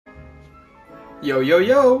Yo yo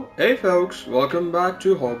yo! Hey folks, welcome back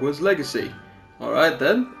to Hogwarts Legacy. Alright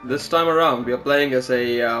then, this time around we are playing as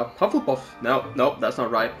a Hufflepuff. No, that's not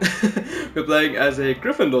right. We're playing as a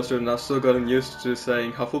Gryffindor student. I've still gotten used to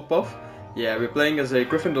saying Hufflepuff. Yeah, we're playing as a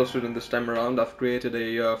Gryffindor student this time around. I've created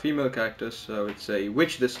a female character, so it's a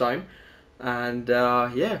witch this time. And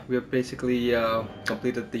yeah, we've basically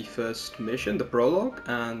completed the first mission, the prologue,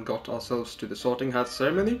 and got ourselves to the sorting hat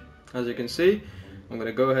ceremony, as you can see. I'm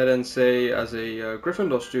gonna go ahead and say, as a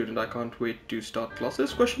Gryffindor student, I can't wait to start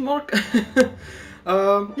classes, question mark.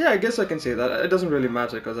 Yeah, I guess I can say that. It doesn't really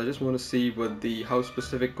matter, because I just want to see what the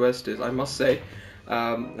house-specific quest is. I must say,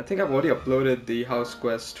 I think I've already uploaded the house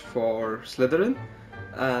quest for Slytherin,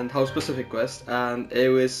 and house-specific quest, and it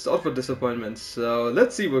was sort of a disappointment. So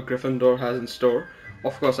let's see what Gryffindor has in store.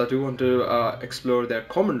 Of course, I do want to explore their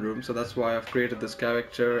common room, so that's why I've created this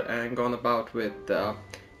character and gone about with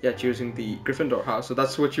yeah, choosing the Gryffindor house. So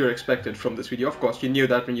that's what you're expected from this video. Of course, you knew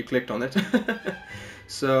that when you clicked on it.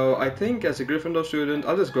 So I think as a Gryffindor student,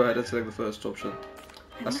 I'll just go ahead and select the first option.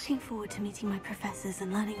 I'm looking forward to meeting my professors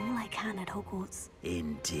and learning all I can at Hogwarts.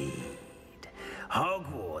 Indeed.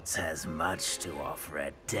 Hogwarts has much to offer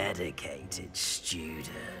a dedicated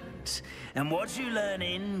student. And what you learn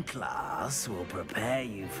in class will prepare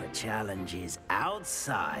you for challenges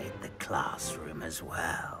outside the classroom as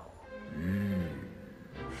well.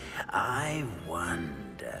 I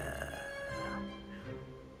wonder...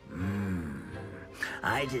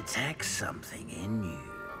 I detect something in you.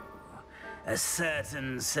 A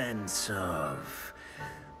certain sense of...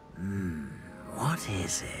 what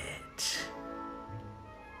is it?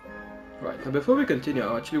 Right, now before we continue,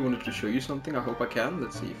 I actually wanted to show you something. I hope I can.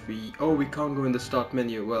 Let's see if we... Oh, we can't go in the start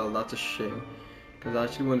menu. Well, that's a shame. Because I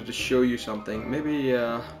actually wanted to show you something. Maybe,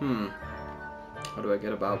 how do I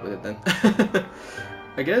get about with it then?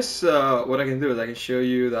 I guess what I can do is I can show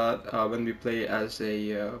you that when we play as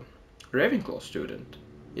a Ravenclaw student.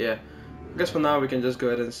 Yeah, I guess for now we can just go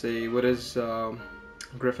ahead and say what is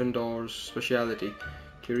Gryffindor's speciality.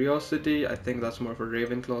 Curiosity, I think that's more of a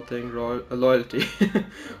Ravenclaw thing. Loyalty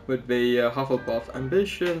would be Hufflepuff.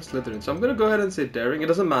 Ambition, Slytherin. So I'm gonna go ahead and say daring. It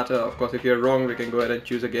doesn't matter, of course, if you're wrong we can go ahead and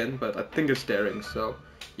choose again, but I think it's daring, so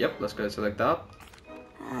yep, let's go ahead and select that.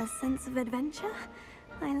 A sense of adventure?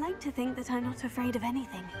 I like to think that I'm not afraid of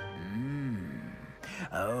anything.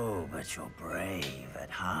 Oh, but you're brave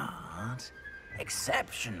at heart.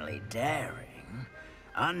 Exceptionally daring.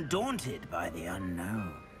 Undaunted by the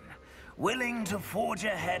unknown. Willing to forge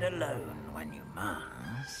ahead alone when you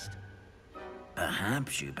must.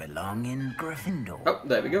 Perhaps you belong in Gryffindor. Oh,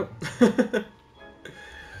 there we go.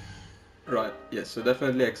 Right, yes, so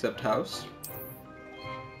definitely accept house.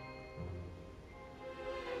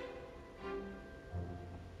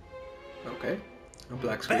 Okay, a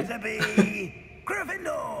black screen. Better be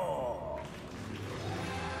Gryffindor!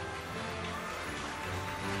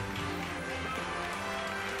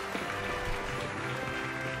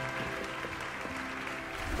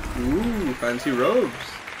 Ooh, fancy robes.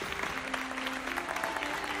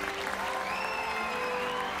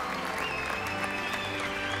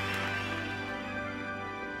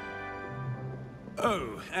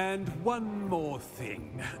 Oh, and one more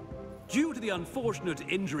thing. Due to the unfortunate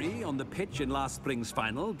injury on the pitch in last spring's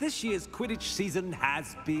final, this year's Quidditch season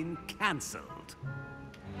has been cancelled.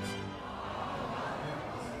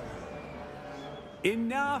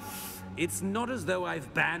 Enough! It's not as though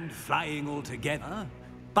I've banned flying altogether,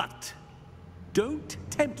 but don't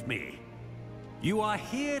tempt me. You are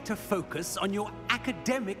here to focus on your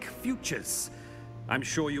academic futures. I'm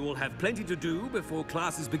sure you will have plenty to do before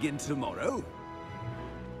classes begin tomorrow.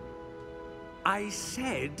 I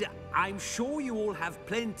said, I'm sure you all have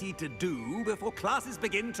plenty to do before classes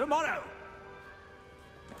begin tomorrow.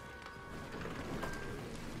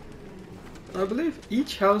 I believe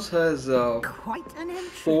each house has Quite an entrance.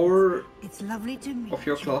 4 It's lovely to meet of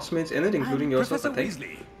your classmates in it, including yourself, I think.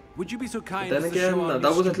 Weasley, would you be so kind Then as to show again, our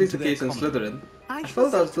that was new at least the students case in their common? Slytherin. I I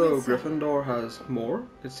shall felt as see to though myself. Gryffindor has more.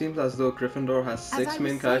 It seems as though Gryffindor has As 6 I was main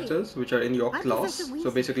saying, characters, which are in your I'm class, Professor so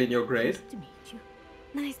Weasley. basically in your grade. Nice to meet you.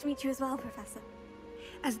 Nice to meet you as well, Professor.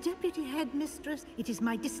 As Deputy Headmistress, it is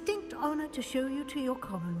my distinct honor to show you to your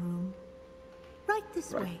common room. Right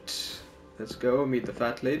this way. Right, let's go meet the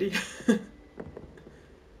fat lady.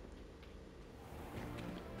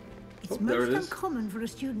 It's there it most is. uncommon for a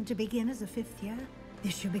student to begin as a 5th year.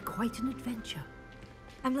 This should be quite an adventure.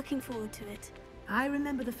 I'm looking forward to it. I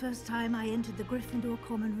remember the first time I entered the Gryffindor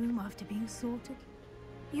common room after being sorted.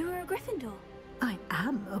 You were a Gryffindor. I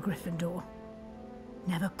am a Gryffindor.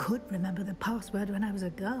 Never could remember the password when I was a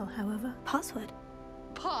girl, however. Password?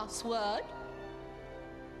 Password?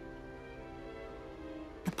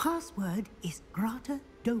 The password is Grata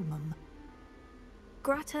Domum.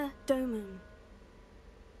 Grata Domum.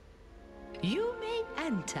 You may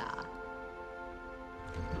enter.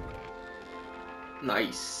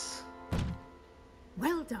 Nice.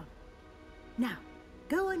 Well done. Now,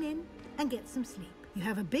 go on in and get some sleep. You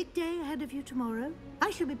have a big day ahead of you tomorrow. I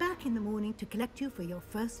shall be back in the morning to collect you for your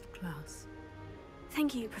first class.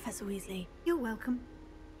 Thank you, Professor Weasley. You're welcome.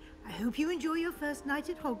 I hope you enjoy your first night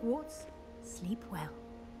at Hogwarts. Sleep well.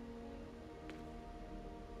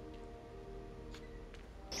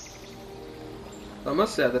 I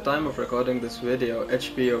must say, at the time of recording this video,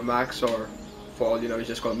 HBO Max, or for all you know, it's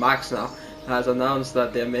just called Max now, has announced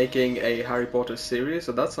that they're making a Harry Potter series,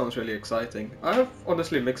 so that sounds really exciting. I have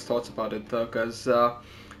honestly mixed thoughts about it though, because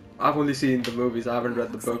I've only seen the movies, I haven't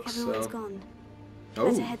read the books. Like everyone's gone.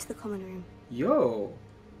 Oh. Better head to the common room. Yo,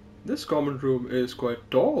 this common room is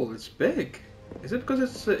quite tall, it's big. Is it because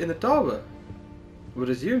it's in a tower? Would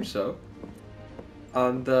assume so.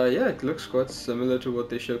 And yeah, it looks quite similar to what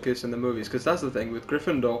they showcased in the movies, because that's the thing with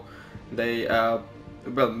Gryffindor. They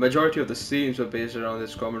well, majority of the scenes were based around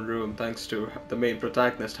this common room, thanks to the main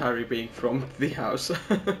protagonist Harry being from the house.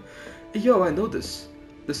 Yo, I know this.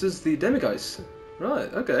 This is the Demiguise.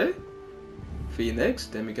 Right, okay. Phoenix,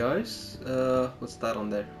 Demiguise. What's that on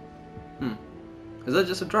there? Is that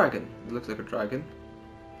just a dragon? It looks like a dragon.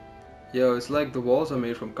 Yo, it's like the walls are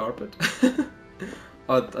made from carpet.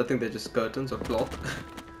 I think they're just curtains or cloth.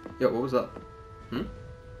 Yo, what was that? I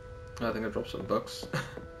think I dropped some books.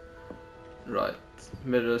 Right.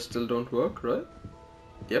 Mirrors still don't work, right?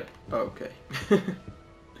 Yep. Okay. They're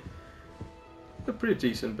pretty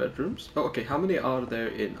decent bedrooms. Oh, okay. How many are there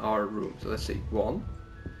in our room? So let's see. 1,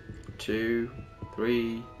 2,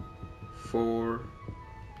 3, 4.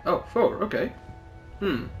 Oh, 4. Okay.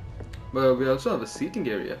 Well, we also have a seating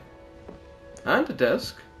area. And a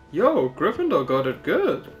desk. Yo, Gryffindor got it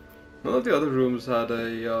good. None of the other rooms had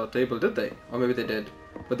a table, did they? Or maybe they did.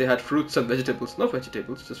 But they had fruits and vegetables. Not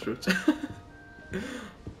vegetables, just fruits.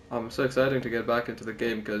 I'm so excited to get back into the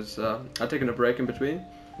game because I'd taken a break in between.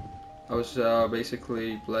 I was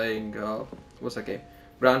basically playing, what's that game?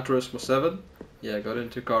 Gran Turismo 7. Yeah, I got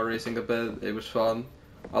into car racing a bit. It was fun.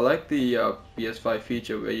 I like the PS5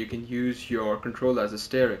 feature where you can use your controller as a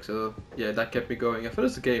steering. So yeah, that kept me going. I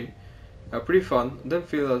finished the game. Pretty fun. Didn't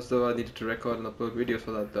feel as though I needed to record and upload videos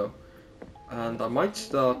for that though. And I might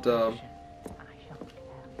start.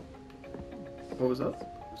 What was that?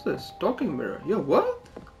 What's this? Talking mirror. Yo, what?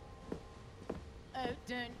 Oh,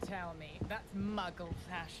 don't tell me. That's Muggle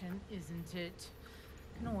fashion, isn't it?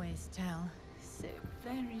 Can always tell. So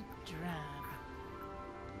very drab.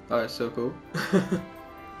 Oh, it's so cool.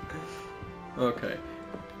 Okay.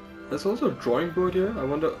 There's also a drawing board here. I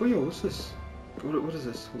wonder. Oh, yo, what's this? What is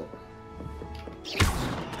this? Hold on.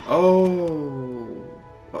 Oh.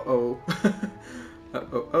 Uh-oh.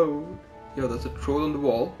 Uh-oh. Yo, there's a troll on the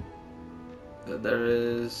wall. There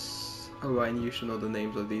is... Oh, I used to know the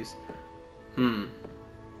names of these. I'm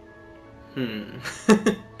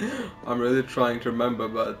really trying to remember,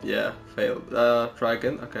 but yeah, failed.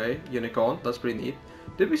 Dragon, okay. Unicorn, that's pretty neat.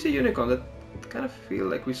 Did we see unicorn? That kind of feel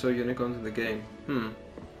like we saw unicorns in the game.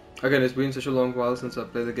 Again, it's been such a long while since I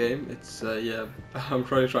played the game. It's, yeah, I'm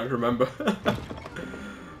trying to remember.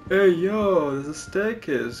 Hey, yo, there's a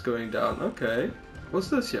staircase going down. Okay. What's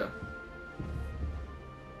this here?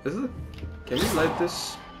 Is it... Can we light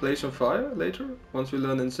this place on fire later? Once we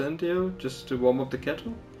learn Incendio, just to warm up the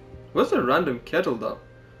kettle? What's a random kettle though?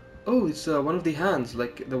 Oh, it's one of the hands,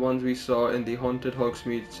 like the ones we saw in the Haunted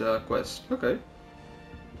Hogsmeade quest. Okay.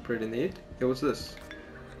 Pretty neat. Hey, what's this?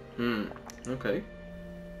 Okay.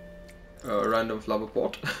 A random flower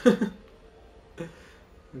pot.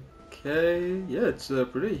 Okay, yeah, it's a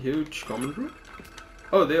pretty huge common room.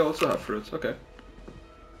 Oh, they also have fruits, okay.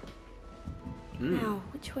 Now,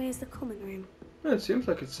 which way is the common room? Yeah, it seems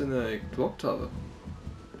like it's in a clock tower.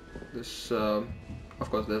 This, of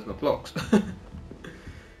course, there's no clocks.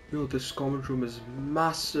 Yo, this common room is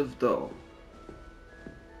massive though.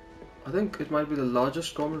 I think it might be the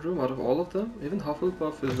largest common room out of all of them. Even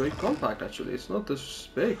Hufflepuff is very compact actually, it's not this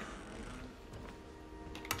big.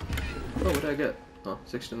 Oh, what did I get? Oh,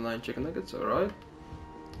 69 chicken nuggets, alright.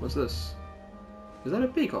 What's this? Is that a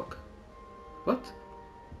peacock? What?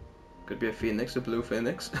 Could be a phoenix, a blue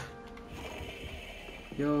phoenix.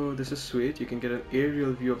 Yo, this is sweet. You can get an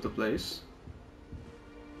aerial view of the place.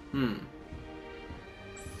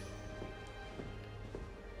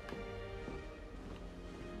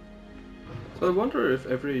 So I wonder if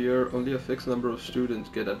every year only a fixed number of students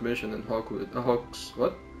get admission in Hogwarts.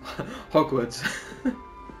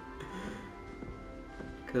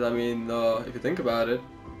 Because I mean, if you think about it,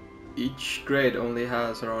 each grade only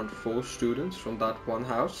has around 4 students from that one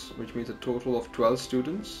house, which means a total of 12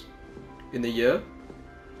 students in a year.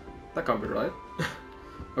 That can't be right.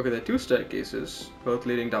 Okay, there are 2 staircases, both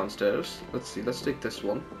leading downstairs. Let's see, let's take this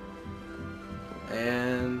one.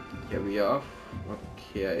 And here we are.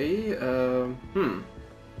 Okay,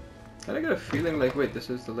 I get a feeling like, wait, this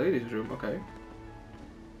is the ladies' room, okay.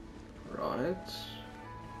 Right.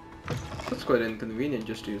 That's quite inconvenient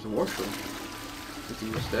just to use the washroom. To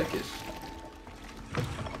use staircase.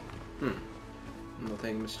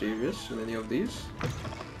 Nothing mysterious in any of these.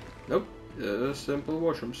 Nope, simple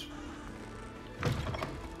washrooms.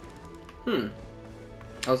 I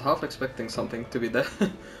was half expecting something to be there.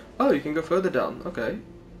 Oh, you can go further down, okay.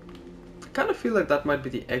 I kind of feel like that might be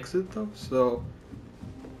the exit though, so...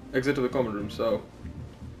 Exit to the common room, so...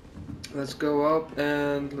 Let's go up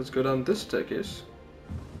and let's go down this staircase.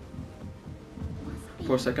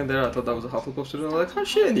 For a second there, I thought that was a Hufflepuff student. I was like, how's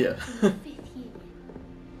she in here?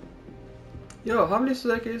 Yo, how many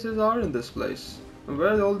staircases are in this place? And where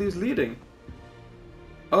are all these leading?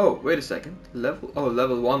 Oh, wait a second. Level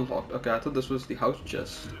 1 locked. Okay, I thought this was the house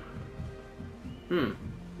chest. Am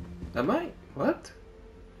I? What?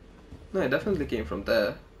 No, I definitely came from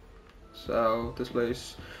there. So, this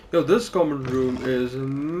place... Yo, this common room is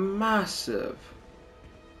massive.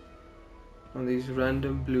 And these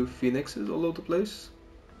random blue phoenixes all over the place.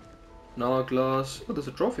 Hourglass. Oh, there's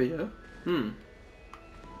a trophy here.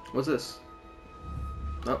 What's this?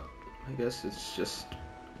 Oh, I guess it's just...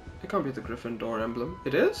 It can't be the Gryffindor emblem.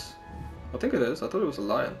 It is? I think it is. I thought it was a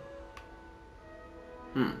lion.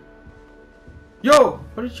 Yo!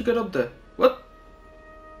 How did you get up there? What?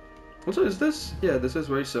 Also, is this? Yeah, this is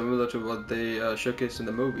very similar to what they showcased in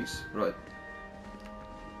the movies. Right.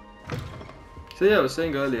 So yeah, I was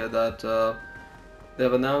saying earlier that they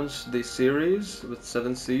have announced the series with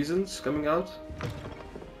 7 seasons coming out,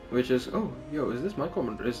 which is... Oh, yo, is this my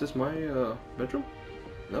is this my bedroom?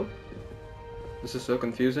 Nope. This is so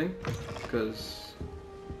confusing because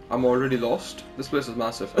I'm already lost. This place is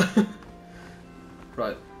massive.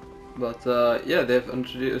 Right, but yeah, they've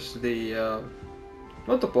introduced the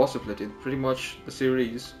not the possibility, pretty much the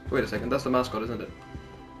series. Wait a second, that's the mascot, isn't it?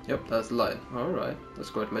 Yep, that's the lion. All right, that's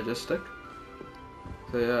quite majestic.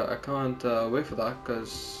 So yeah, I can't wait for that,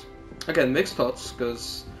 because again, mixed thoughts,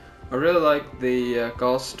 because I really like the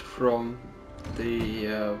cast from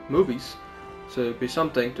the movies, so it'd be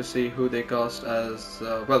something to see who they cast as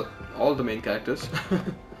well, all the main characters.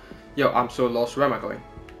 Yo, I'm so lost. Where am I going?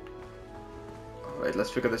 Oh, wait, let's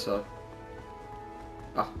figure this out.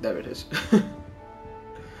 Ah, there it is.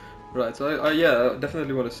 Right, so I yeah,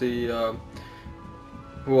 definitely want to see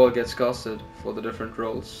who all gets casted for the different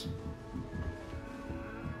roles.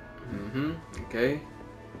 Okay.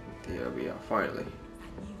 Here we are, finally.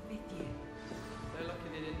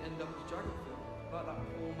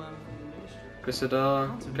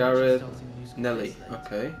 Cressida, Garrett, Nelly.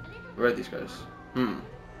 Okay. Where are these guys?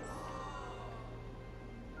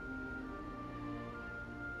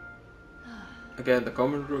 Again, the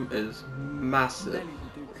common room is massive.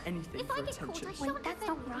 If I get caught, wait, that's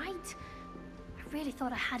not right. I really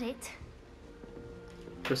thought I had it.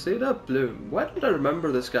 Cressida Bloom. Why did I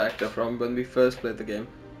remember this character from when we first played the game?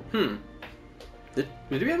 Did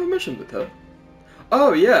we have a mission with her?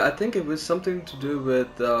 Oh yeah, I think it was something to do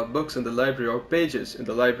with books in the library or pages in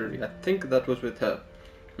the library. I think that was with her.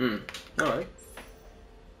 Alright.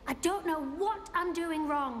 I don't know what I'm doing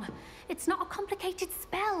wrong. It's not a complicated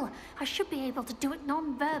spell. I should be able to do it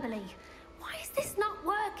non-verbally. Why is this not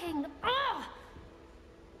working? Ugh!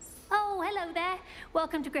 Oh, hello there.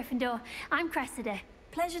 Welcome to Gryffindor. I'm Cressida.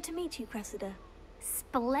 Pleasure to meet you, Cressida.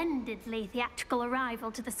 Splendidly theatrical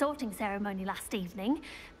arrival to the sorting ceremony last evening.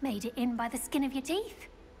 Made it in by the skin of your teeth.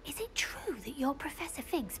 Is it true that you're Professor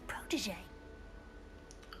Fig's protege?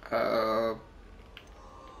 Yeah,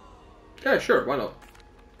 sure, why not?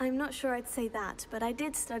 I'm not sure I'd say that, but I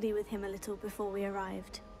did study with him a little before we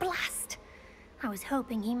arrived. Blast! I was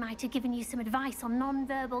hoping he might have given you some advice on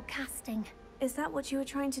non-verbal casting. Is that what you were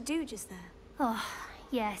trying to do just there? Oh,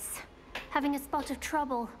 yes. Having a spot of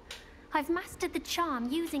trouble. I've mastered the charm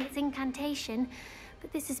using its incantation,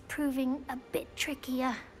 but this is proving a bit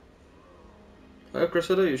trickier.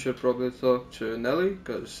 Cressida, you should probably talk to Nelly,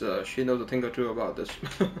 because she knows a thing or two about this.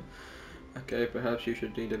 Okay, perhaps you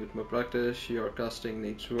should need a bit more practice. Your casting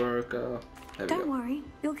needs work. There we Don't go. worry,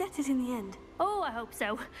 you'll get it in the end. Oh, I hope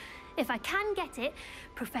so. If I can get it,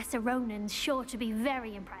 Professor Ronan's sure to be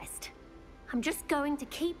very impressed. I'm just going to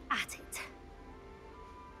keep at it.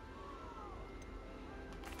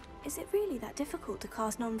 Is it really that difficult to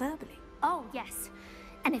cast non-verbally? Oh, yes.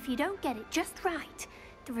 And if you don't get it just right,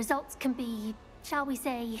 the results can be, shall we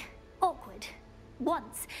say, awkward.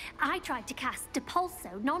 Once, I tried to cast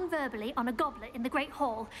Depulso non-verbally on a goblet in the Great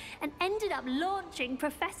Hall and ended up launching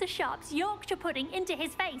Professor Sharp's Yorkshire pudding into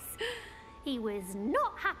his face. He was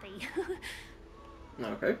not happy.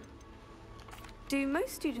 Okay. Do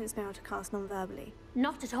most students know how to cast non-verbally?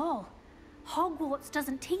 Not at all. Hogwarts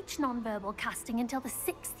doesn't teach non-verbal casting until the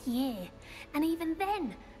 6th year, and even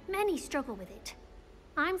then, many struggle with it.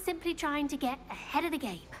 I'm simply trying to get ahead of the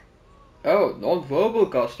game. Oh, non-verbal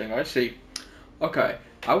casting, I see. Okay,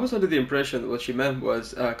 I was under the impression that what she meant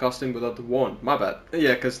was casting without the wand. My bad.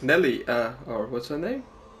 Yeah, because Nelly, or what's her name?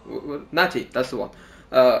 Natty, that's the one.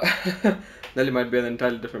 Nelly might be an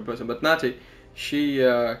entirely different person, but Natty, she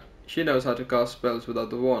knows how to cast spells without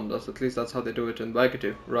the wand. At least that's how they do it in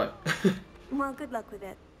Bagatu, right? Well, good luck with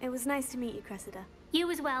it. It was nice to meet you, Cressida.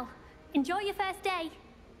 You as well. Enjoy your first day.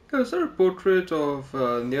 Is there a portrait of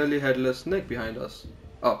nearly headless Nick behind us?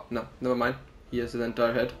 Oh, no, never mind. He has his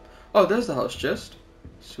entire head. Oh, there's the house chest.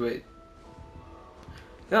 Sweet.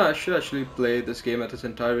 Yeah, I should actually play this game at its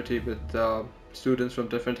entirety with students from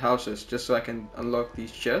different houses, just so I can unlock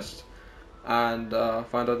these chests and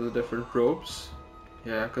find out the different robes.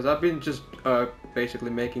 Yeah, because I've been just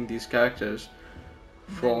basically making these characters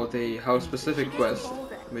for the house-specific quest.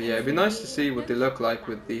 But yeah, it'd be nice to see what they look like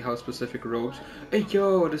with the house-specific robes. Hey,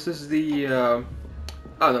 yo, this is the... Oh,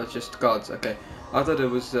 no, it's just cards, okay. I thought it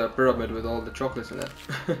was a pyramid with all the chocolates in it.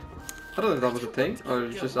 I don't know if that was a thing, or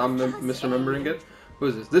it's just I'm misremembering it. Who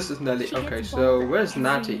is this? This is Nelly. Okay, so where's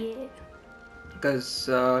Natty? Because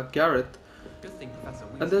Gareth.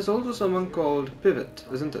 And there's also someone called Pivot,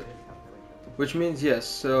 isn't it? Which means yes,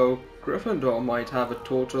 so Gryffindor might have a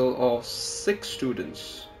total of 6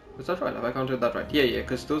 students. Is that right? Have I counted that right? Yeah,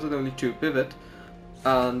 because those are the only 2, Pivot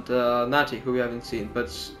and Natty, who we haven't seen. But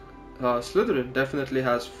Slytherin definitely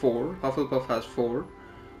has 4, Hufflepuff has 4.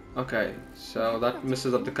 Okay, so that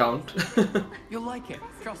messes up the count. You'll like it,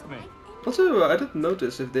 trust me. Also, I didn't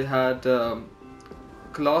notice if they had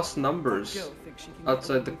class numbers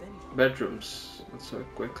outside the bedrooms. Let's have a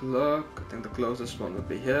quick look. I think the closest one would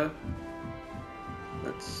be here.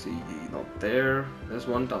 Let's see, not there. There's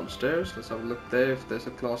one downstairs. Let's have a look there if there's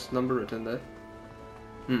a class number written there.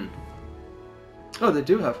 Oh, they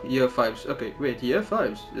do have year 5s. Okay, wait, year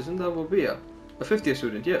 5s? Isn't that what we are? A 5th year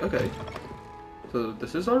student, yeah, okay. So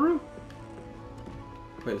this is our room?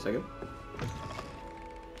 Wait a second.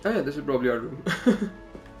 Oh yeah, this is probably our room.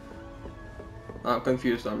 I'm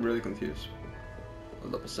confused, I'm really confused.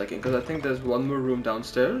 Hold up a second, because I think there's one more room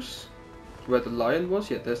downstairs. Where the lion was?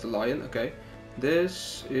 Yeah, there's the lion, okay.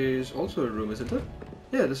 This is also a room, isn't it?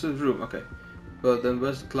 Yeah, this is a room, okay. But then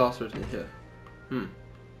where's the class written here?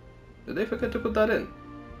 Did they forget to put that in?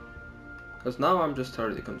 Because now I'm just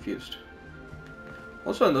thoroughly confused.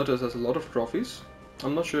 Also, I noticed there's a lot of trophies.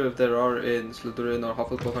 I'm not sure if there are in Slytherin or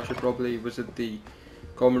Hufflepuff. I should probably visit the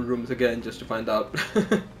common rooms again just to find out.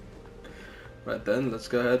 Right then, let's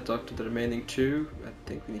go ahead, talk to the remaining 2. I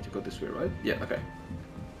think we need to go this way, right? Yeah, okay.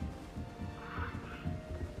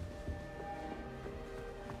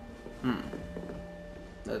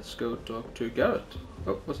 Let's go talk to Garrett.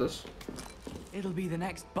 Oh, what's this? It'll be the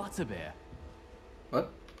next butterbeer. What?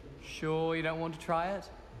 Sure you don't want to try it?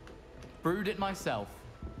 Brewed it myself.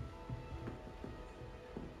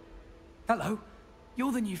 Hello,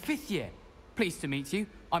 you're the new 5th year. Pleased to meet you.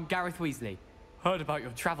 I'm Gareth Weasley. Heard about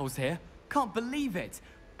your travels here. Can't believe it.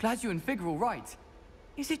 Glad you and Fig are all right.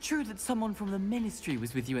 Is it true that someone from the Ministry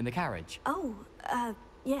was with you in the carriage? Oh,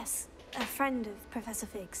 yes. A friend of Professor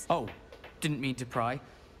Fig's. Oh, didn't mean to pry.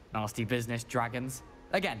 Nasty business, dragons.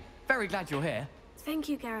 Again, very glad you're here. Thank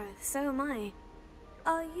you, Gareth. So am I.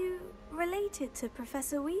 Are you related to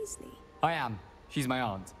Professor Weasley? I am. She's my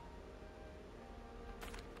aunt.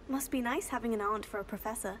 Must be nice having an aunt for a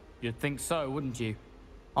professor. You'd think so, wouldn't you?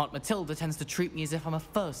 Aunt Matilda tends to treat me as if I'm a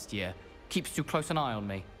 1st year. Keeps too close an eye on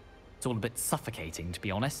me. It's all a bit suffocating, to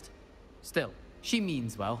be honest. Still, she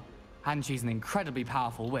means well. And she's an incredibly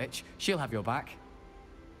powerful witch. She'll have your back.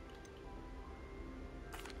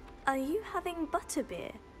 Are you having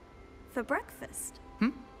butterbeer for breakfast?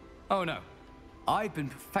 Oh no. I've been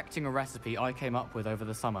perfecting a recipe I came up with over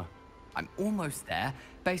the summer. I'm almost there,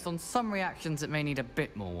 based on some reactions that may need a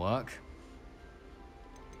bit more work.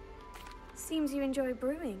 Seems you enjoy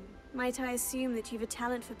brewing. Might I assume that you've a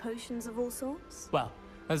talent for potions of all sorts? Well,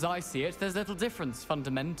 as I see it, there's little difference,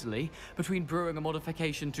 fundamentally, between brewing a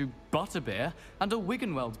modification to butterbeer and a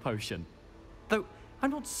Wiggenweld potion. Though,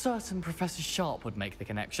 I'm not certain Professor Sharp would make the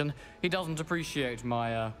connection. He doesn't appreciate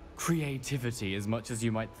my, creativity as much as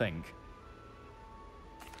you might think.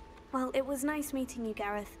 Well, it was nice meeting you,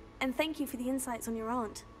 Gareth. And thank you for the insights on your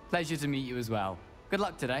aunt. Pleasure to meet you as well. Good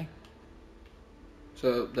luck today.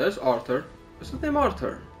 So there's Arthur. Is his name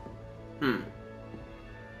Arthur? I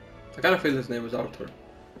kind of feel his name is Arthur.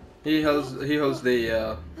 He holds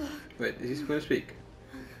the wait, is he going to speak?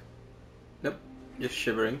 Nope, just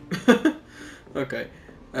shivering. Okay.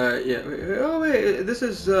 Yeah. Oh wait, this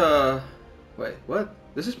is wait, what?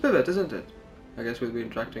 This is Pivot, isn't it? I guess we'll be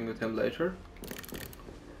interacting with him later.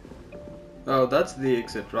 Oh, that's the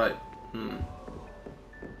exit, right?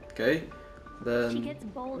 Okay. Then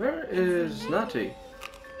where is Natty?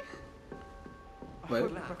 Wait.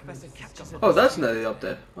 Oh, that's Nelly up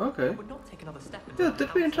there. Okay. Yeah,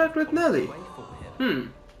 did we interact with Nelly?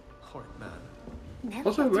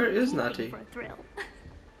 Also, where is Natty?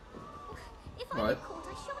 Right.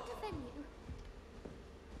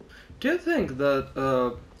 Do you think that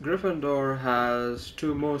Gryffindor has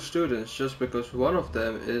 2 more students just because one of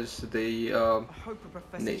them is the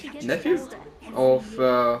nephew of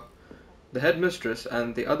the headmistress,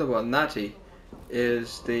 and the other one, Natty,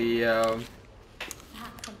 is the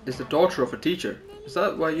daughter of a teacher? Is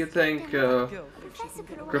that why you think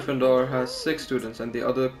Gryffindor has 6 students and the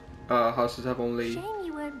other houses have only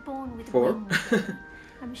 4?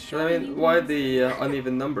 I mean, why the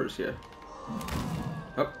uneven numbers here?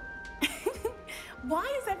 Oh. Why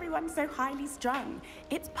is everyone so highly strung?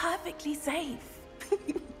 It's perfectly safe.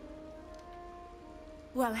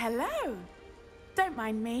 Well, hello. Don't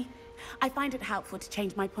mind me. I find it helpful to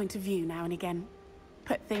change my point of view now and again.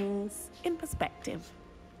 Put things in perspective.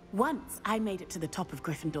 Once I made it to the top of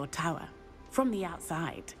Gryffindor Tower, from the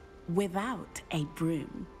outside, without a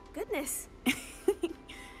broom. Goodness.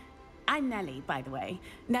 I'm Nellie, by the way.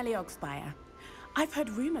 Nellie Ogspire. I've heard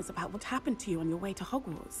rumors about what happened to you on your way to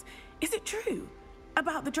Hogwarts. Is it true?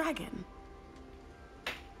 About the dragon?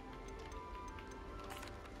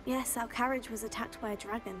 Yes, our carriage was attacked by a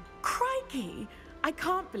dragon. Crikey! I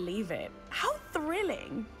can't believe it. How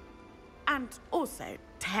thrilling! And also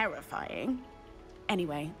terrifying.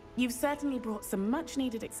 Anyway, you've certainly brought some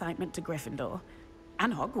much-needed excitement to Gryffindor.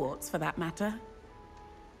 And Hogwarts, for that matter.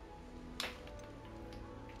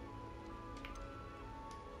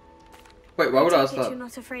 Wait, why would I ask that? You're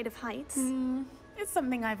not afraid of heights? It's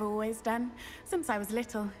something I've always done, since I was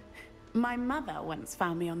little. My mother once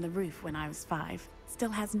found me on the roof when I was 5.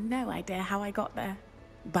 Still has no idea how I got there.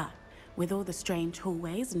 But with all the strange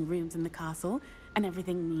hallways and rooms in the castle, and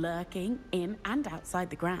everything lurking in and outside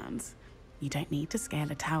the grounds, you don't need to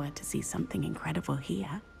scale a tower to see something incredible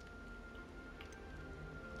here.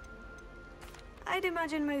 I'd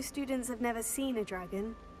imagine most students have never seen a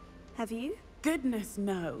dragon. Have you? Goodness,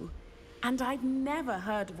 no. And I've never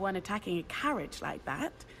heard of one attacking a carriage like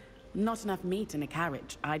that. Not enough meat in a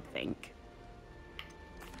carriage, I'd think.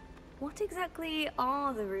 What exactly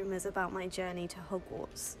are the rumors about my journey to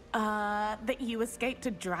Hogwarts? That you escaped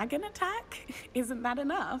a dragon attack? Isn't that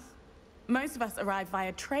enough? Most of us arrive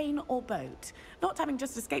via train or boat, not having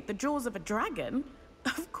just escaped the jaws of a dragon.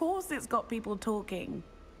 Of course it's got people talking.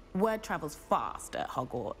 Word travels fast at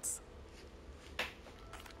Hogwarts.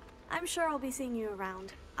 I'm sure I'll be seeing you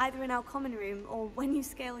around, either in our common room or when you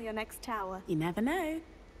scale your next tower. You never know.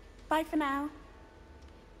 Bye for now.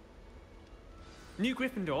 New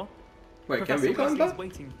Gryffindor. Wait, can we come back?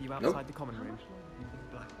 Waiting for you outside the common room.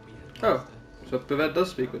 Oh, so Pivot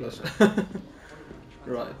does speak with us.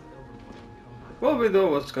 Right. Well, we know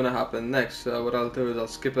what's gonna happen next. What I'll do is I'll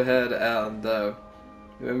skip ahead, and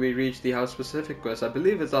when we reach the house-specific quest, I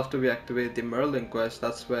believe it's after we activate the Merlin quest,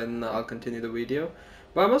 that's when I'll continue the video.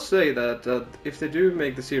 But I must say that if they do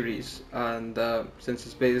make the series, and since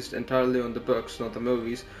it's based entirely on the books, not the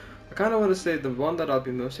movies, I kind of want to say the one that I'll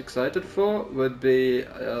be most excited for would be,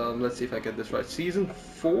 let's see if I get this right, Season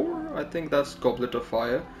 4? I think that's Goblet of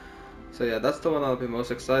Fire. So yeah, that's the one I'll be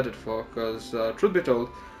most excited for, because truth be told,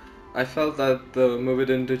 I felt that the movie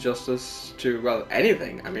didn't do justice to, well,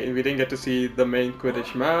 anything. I mean, we didn't get to see the main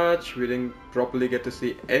Quidditch match, we didn't properly get to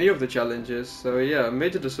see any of the challenges, so yeah,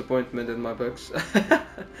 major disappointment in my books.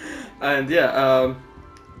 And yeah,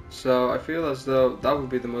 so I feel as though that would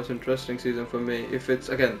be the most interesting season for me, if it's,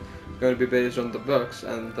 again, going to be based on the books,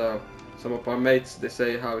 and some of our mates, they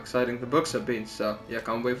say how exciting the books have been, so yeah,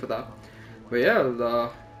 can't wait for that. But yeah,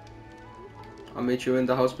 I'll meet you in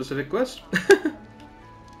the house-specific quest.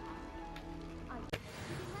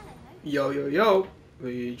 Yo, yo, yo!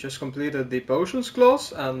 We just completed the potions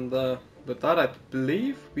clause, and with that I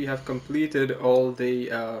believe we have completed all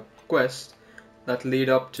the quests that lead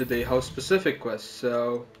up to the house-specific quest.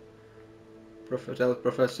 So, tell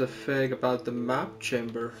Professor Fig about the map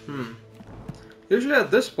chamber. Usually at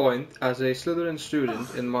this point, as a Slytherin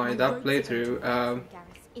student in my that playthrough,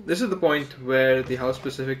 this is the point where the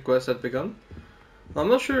house-specific quest had begun. I'm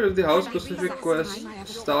not sure if the house-specific quest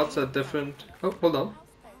starts at different... Oh, hold on.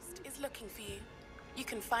 Post is looking for you. You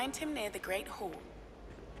can find him near the Great Hall.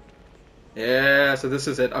 Yeah, so this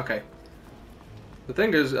is it. Okay. The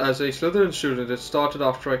thing is, as a Slytherin student, it started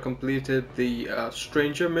after I completed the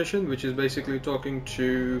Stranger mission, which is basically talking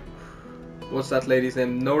to... What's that lady's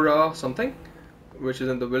name? Nora something? Which is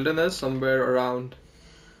in the wilderness, somewhere around...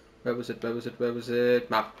 Where was it?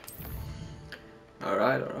 Map.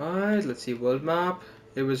 Alright, let's see, world map.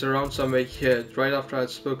 It was around somewhere here, right after I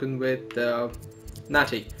had spoken with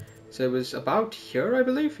Natty. So it was about here, I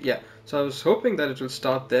believe? Yeah, so I was hoping that it will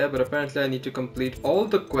start there, but apparently I need to complete all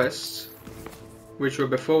the quests which were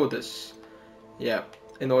before this. Yeah,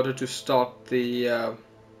 in order to start the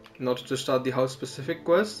house-specific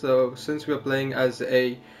quest. So since we're playing as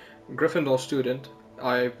a Gryffindor student,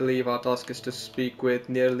 I believe our task is to speak with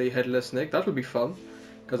Nearly Headless Nick. That will be fun,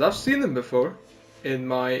 because I've seen him before in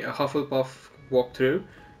my Hufflepuff walkthrough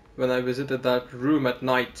when I visited that room at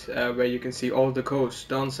night where you can see all the ghosts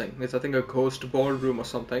dancing. It's, I think, a ghost ballroom or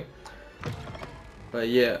something. But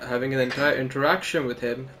yeah, having an entire interaction with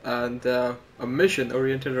him and a mission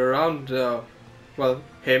oriented around, well,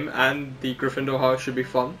 him and the Gryffindor house should be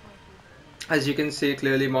fun. As you can see,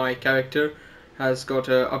 clearly my character has got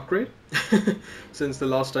an upgrade since the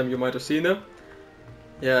last time you might have seen her.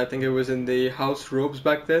 Yeah, I think it was in the house robes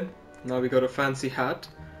back then. Now we got a fancy hat.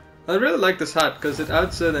 I really like this hat because it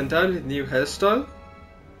adds an entirely new hairstyle,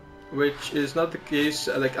 which is not the case.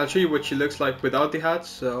 Like, I'll show you what she looks like without the hat.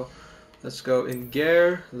 So let's go in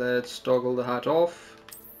gear. Let's toggle the hat off.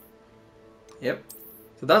 Yep.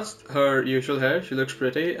 So that's her usual hair. She looks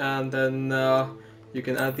pretty, and then you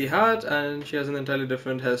can add the hat, and she has an entirely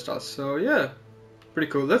different hairstyle. So yeah,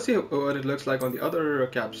 pretty cool. Let's see what it looks like on the other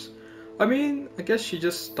caps. I mean, I guess she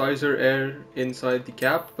just ties her hair inside the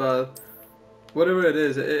cap, but whatever it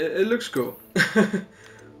is, it looks cool. I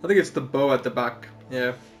think it's the bow at the back.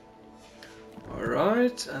 Yeah.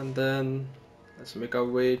 Alright, and then let's make our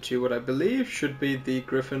way to what I believe should be the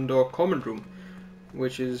Gryffindor common room,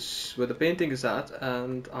 which is where the painting is at,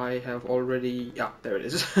 and I have already... Yeah, there it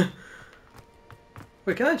is.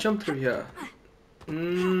 Wait, can I jump through here?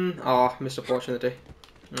 Missed opportunity.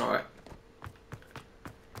 Alright.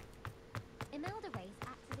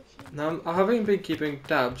 Now, I haven't been keeping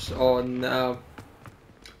tabs on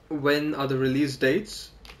when are the release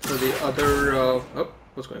dates for the other... oh,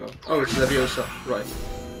 what's going on? Oh, it's Leviosa, right.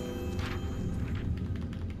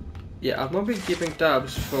 Yeah, I've not been keeping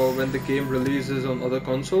tabs for when the game releases on other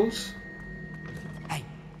consoles. Hey,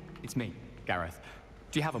 it's me, Gareth.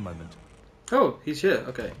 Do you have a moment? Oh, he's here,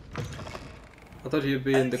 okay. I thought he'd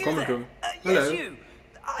be in the common room. Hello. Yes, you.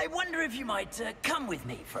 I wonder if you might come with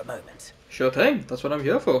me for a moment. Sure thing, that's what I'm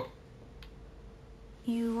here for.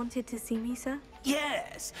 You wanted to see me, sir?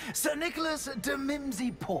 Yes, Sir Nicholas de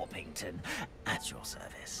Mimsy Porpington, at your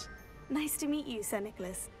service. Nice to meet you, Sir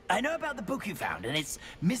Nicholas. I know about the book you found and its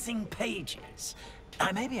missing pages.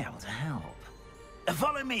 I may be able to help.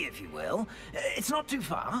 Follow me, if you will. It's not too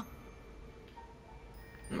far.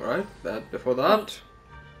 Alright, but before that... Wait,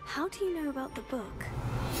 how do you know about the book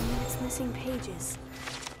and its missing pages?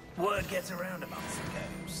 Word gets around amongst the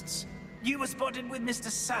ghosts. You were spotted with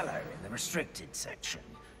Mr. Sallow in the restricted section.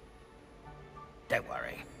 Don't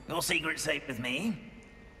worry, your secret's safe with me.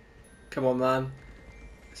 Come on, man.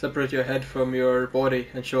 Separate your head from your body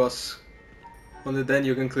and show us. Only then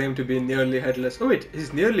you can claim to be nearly headless. Oh wait,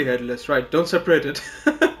 he's nearly headless, right? Don't separate it.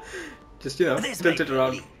 Just, you know, tilt it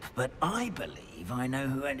around. Leap, but I believe I know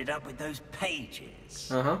who ended up with those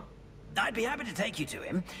pages. Uh-huh. I'd be happy to take you to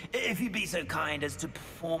him, if you'd be so kind as to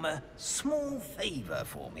perform a small favor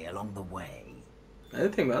for me along the way.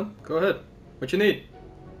 Anything, man. Go ahead. What you need?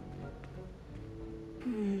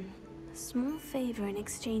 A small favor in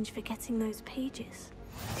exchange for getting those pages.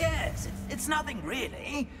 Yes, it's nothing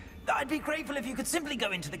really. I'd be grateful if you could simply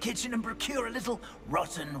go into the kitchen and procure a little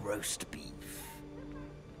rotten roast beef.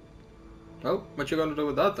 Well, what you gonna do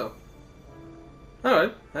with that, though?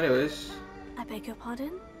 Alright, anyways. I beg your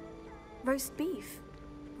pardon? Roast beef?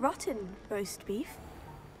 Rotten roast beef?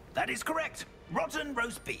 That is correct. Rotten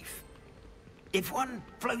roast beef. If one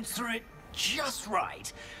floats through it just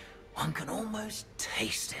right, one can almost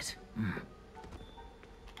taste it.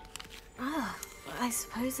 Ah, I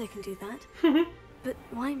suppose I can do that. But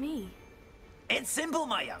why me? It's simple,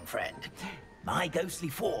 my young friend. My ghostly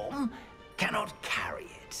form cannot carry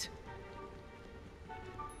it.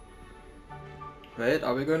 Wait,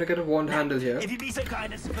 are we going to get a wand handle here? If you'd be so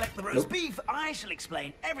kind as to collect the roast beef, I shall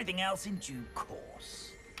explain everything else in due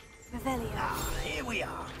course. Revelio. Ah, here we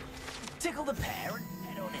are. Tickle the pear and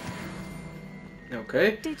head on in.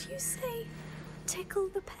 Okay. Did you say tickle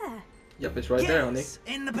the pear? Yep, it's right there, honey.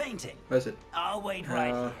 In the painting. Where's it? I'll wait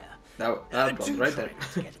right here. That one's right there.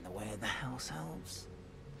 Get in the way of the house elves.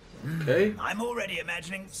 Okay. I'm already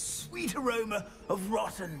imagining sweet aroma of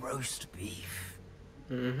rotten roast beef.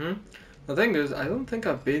 The thing is, I don't think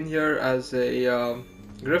I've been here as a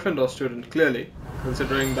Gryffindor student, clearly,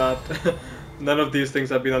 considering that none of these things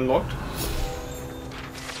have been unlocked.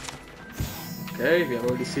 Okay, we have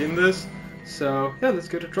already seen this, so yeah, let's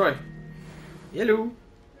give it a try. Yellow.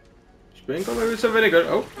 Sprinkle maybe some vinegar.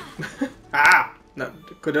 Oh. Ah! No,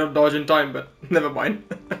 could not dodge in time, but never mind.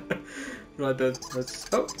 Right then, let's...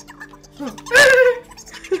 Oh!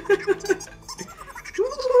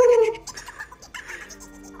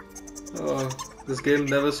 Oh, this game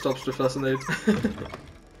never stops to fascinate.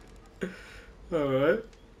 Alright.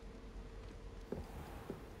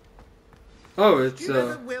 Oh, it's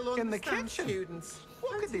in the kitchen. Students.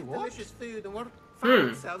 What could they want? Delicious food and find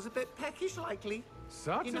themselves a bit peckish likely.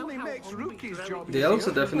 Certainly makes Rookie's job the elves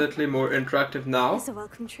are definitely more interactive now. It's a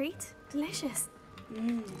welcome treat. Delicious.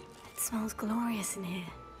 It smells glorious in here.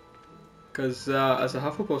 Because as a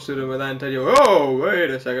Hufflepuff student, when I tell you, oh, wait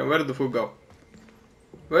a second, where did the food go?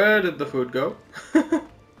 Where did the food go?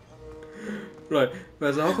 Right,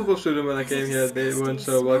 as a Hufflepuff student, when I came here, they weren't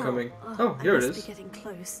so welcoming. Oh, here it is. Getting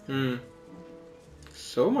close.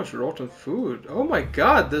 So much rotten food. Oh my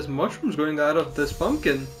god, there's mushrooms growing out of this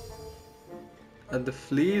pumpkin. And the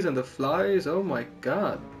fleas and the flies, oh my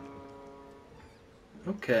god.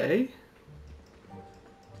 Okay.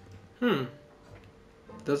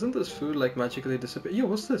 Doesn't this food like magically disappear? Yo,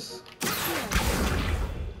 what's this?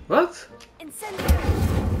 What?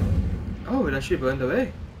 Oh, it actually burned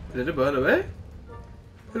away. Did it burn away?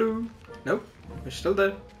 Hello? Nope. It's still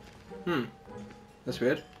there. That's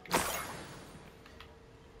weird.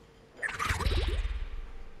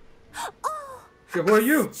 Oh, yeah, who are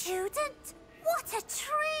you? Student, what a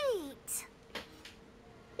treat!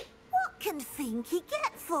 What can Finky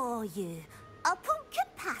get for you? A pumpkin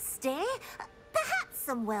pasty? Perhaps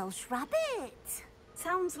some Welsh rabbit?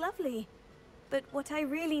 Sounds lovely. But what I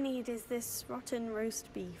really need is this rotten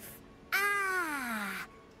roast beef. Ah,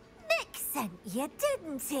 Nick sent you,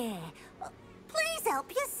 didn't he? Please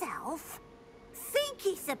help yourself.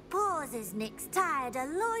 Finky supposes Nick's tired of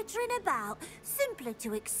loitering about simply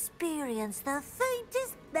to experience the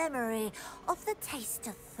faintest memory of the taste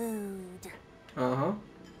of food.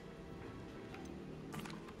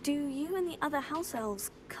 Do you and the other house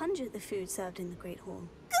elves conjure the food served in the Great Hall?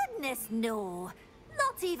 Goodness, no.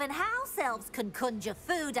 Not even house elves can conjure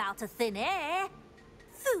food out of thin air.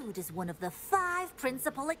 Food is one of the 5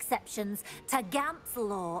 principal exceptions to Gamp's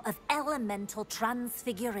law of elemental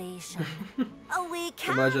transfiguration. We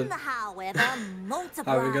can, however,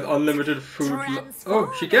 multiply. Having an unlimited food.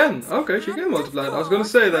 Oh, she can. Okay, she can multiply. I was going to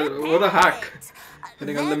say that. What a hack!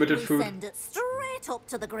 Getting unlimited food. Send it straight up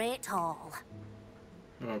to the Great Hall.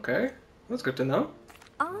 Okay, that's good to know.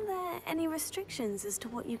 Are there any restrictions as to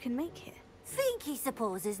what you can make here? Finky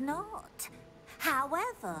supposes not.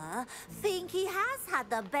 However, Finky has had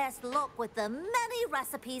the best luck with the many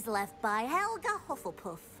recipes left by Helga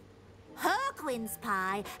Hufflepuff. Her quince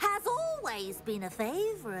pie has always been a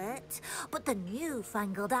favourite, but the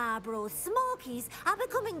newfangled Arbroath Smokies are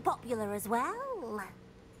becoming popular as well.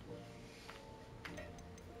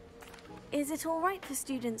 Is it all right for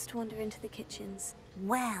students to wander into the kitchens?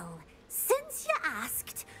 Well, since you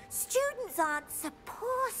asked, students aren't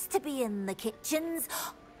supposed to be in the kitchens,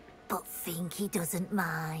 but Finky doesn't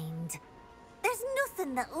mind. There's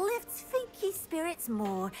nothing that lifts Finky's spirits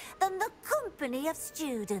more than the company of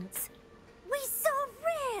students. We so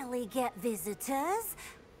rarely get visitors,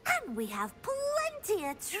 and we have plenty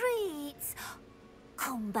of treats.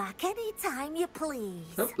 Come back anytime you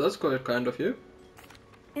please. Yep, that's quite kind of you.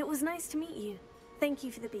 It was nice to meet you. Thank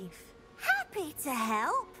you for the beef. Happy to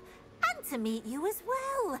help, and to meet you as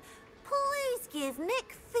well. Please give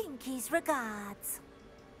Nick Finky's regards.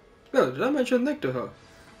 No, did I mention Nick to her?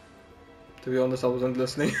 To be honest, I wasn't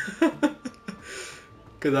listening.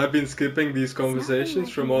 Because I've been skipping these conversations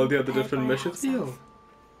from all the other different missions. Yo,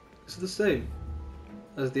 it's the same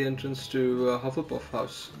as the entrance to Hufflepuff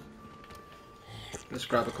house. Let's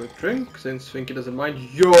grab a quick drink since Finky doesn't mind.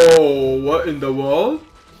 Yo, what in the world?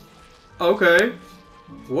 Okay,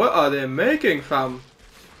 what are they making, fam?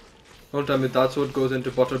 Don't tell me that's what goes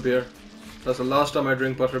into butterbeer. That's the last time I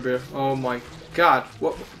drink butterbeer. Oh my god,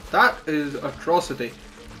 what? That is atrocity.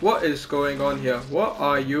 What is going on here? What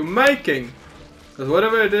are you making? Because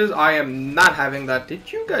whatever it is, I am not having that.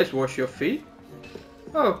 Did you guys wash your feet?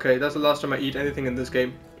 Okay, that's the last time I eat anything in this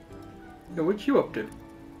game. Yo, what you up to?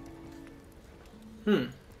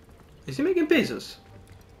 Is he making pizzas?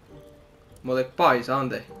 More like pies,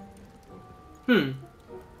 aren't they?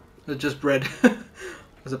 It's just bread.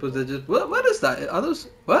 I suppose they're just... What is that? Are those...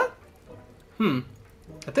 What? I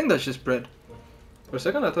think that's just bread. For a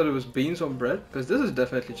second I thought it was beans on bread, because this is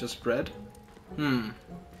definitely just bread.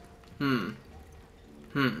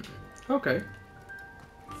 Okay.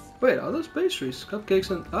 Wait, are those pastries?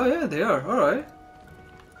 Cupcakes and... Oh yeah, they are. Alright.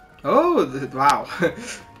 Oh, wow.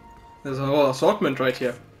 There's a whole assortment right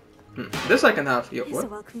here. This I can have. Yo, It's what? a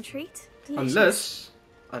welcome treat. Delicious.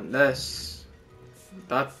 Unless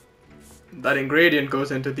that ingredient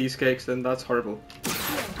goes into these cakes, then that's horrible.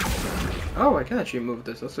 Oh, I can actually move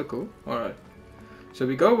this. That's so cool. Alright. So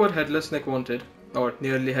we go what Headless Nick wanted. Or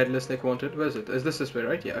nearly Headless Nick wanted. Where is it? Is this way,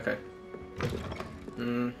 right? Yeah, okay.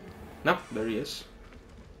 No, there he is.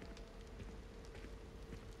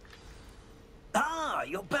 Ah,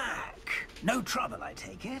 you're back. No trouble, I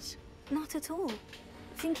take it? Not at all.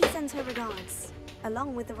 Finky sends her regards,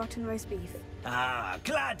 along with the rotten roast beef. Ah,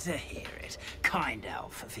 glad to hear it. Kind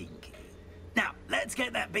elf for Finky. Now, let's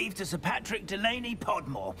get that beef to Sir Patrick Delaney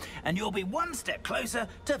Podmore, and you'll be one step closer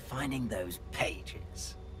to finding those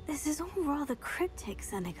pages. This is all rather cryptic,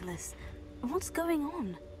 Sir Nicholas. What's going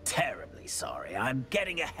on? Terribly sorry, I'm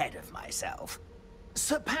getting ahead of myself.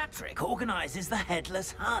 Sir Patrick organizes the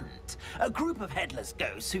Headless Hunt, a group of headless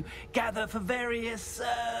ghosts who gather for various,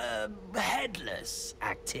 headless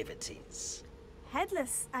activities.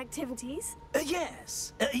 Headless activities?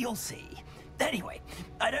 Yes, you'll see. Anyway,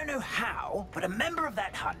 I don't know how, but a member of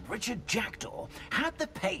that hunt, Richard Jackdaw, had the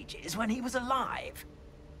pages when he was alive.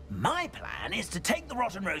 My plan is to take the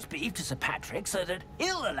rotten roast beef to Sir Patrick so that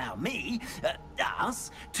he'll allow me,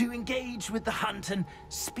 us, to engage with the hunt and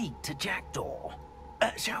speak to Jackdaw.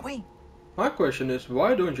 Shall we? My question is,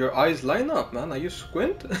 why don't your eyes line up, man? Are you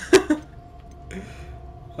squint?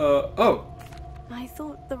 Oh. I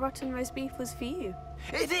thought the rotten roast beef was for you.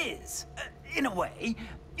 It is, in a way.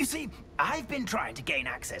 You see, I've been trying to gain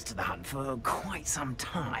access to the hunt for quite some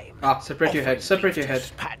time. Ah, separate your head, separate your head.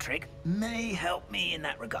 Patrick may help me in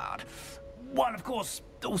that regard. While, of course,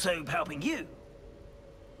 also helping you.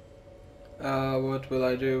 What will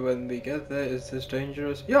I do when we get there? Is this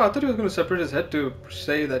dangerous? Yeah, I thought he was going to separate his head to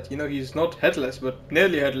say that, you know, he's not headless, but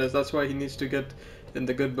nearly headless. That's why he needs to get in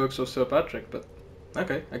the good books of Sir Patrick. But,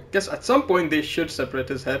 okay. I guess at some point they should separate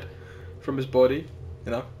his head from his body,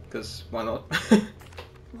 you know, because why not?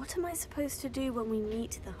 What am I supposed to do when we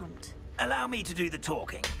meet the hunt? Allow me to do the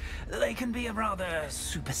talking. They can be a rather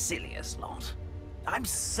supercilious lot. I'm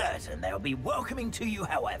certain they'll be welcoming to you,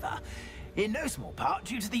 however, in no small part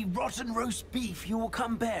due to the rotten roast beef you will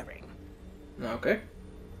come bearing. Okay.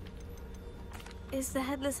 Is the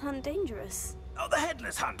headless hunt dangerous? Oh, the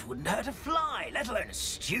headless hunt wouldn't hurt a fly, let alone a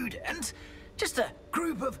student. Just a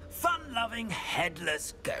group of fun-loving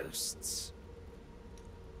headless ghosts.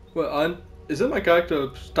 Well, isn't my character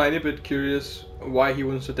a tiny bit curious why he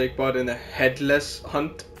wants to take part in a headless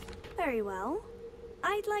hunt? Very well.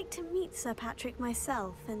 I'd like to meet Sir Patrick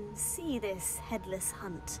myself and see this headless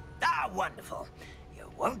hunt. Ah, wonderful.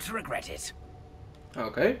 You won't regret it.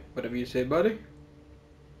 Okay, whatever you say, buddy.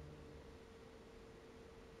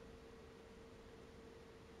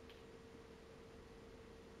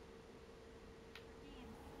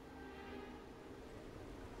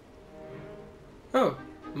 Oh,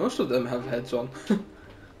 most of them have heads on.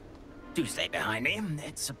 Do stay behind me.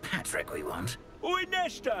 It's Sir Patrick we want. Oi,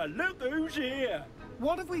 Nesta, look who's here.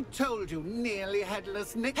 What have we told you, nearly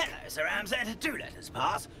headless Nick? Hello, Sir Ramsay. Do let us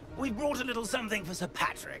pass. We brought a little something for Sir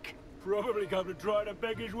Patrick. Probably come to try to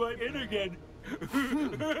beg his way in again.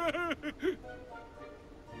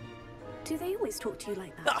 Do they always talk to you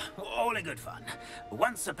like that? Ah, all in good fun.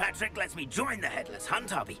 Once Sir Patrick lets me join the Headless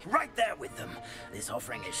Hunt, I'll be right there with them. This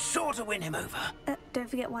offering is sure to win him over. Don't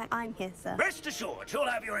forget why I'm here, sir. Rest assured, you'll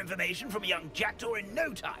have your information from a young Jackdaw in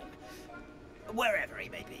no time. Wherever he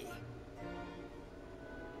may be.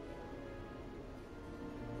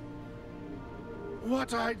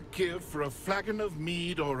 What I'd give for a flagon of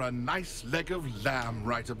mead or a nice leg of lamb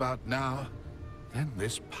right about now. Then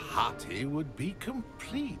this party would be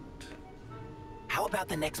complete. How about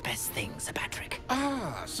the next best thing, Sir Patrick?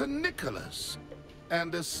 Ah, Sir Nicholas.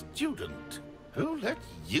 And a student. Who let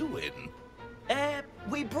you in?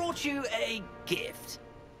 We brought you a gift.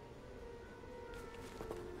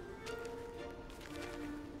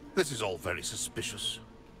 This is all very suspicious.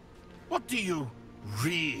 What do you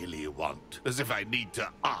really want? As if I need to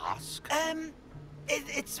ask.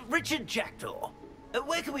 It's Richard Jackdaw.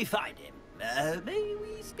 Where can we find him? May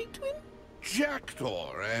we speak to him?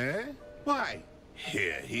 Jackdaw, eh? Why,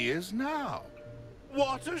 here he is now.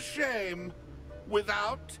 What a shame.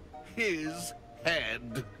 Without his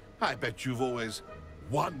head. I bet you've always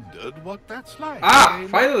wondered what that's like. Ah,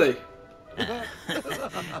 finally!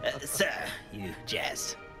 Sir, you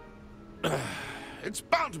jest. It's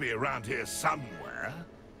bound to be around here somewhere.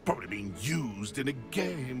 Probably being used in a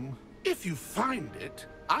game. If you find it,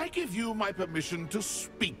 I give you my permission to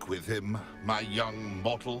speak with him, my young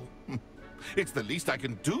mortal. It's the least I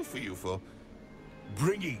can do for you for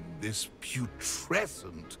bringing this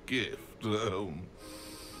putrescent gift home.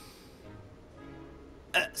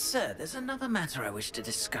 Sir, there's another matter I wish to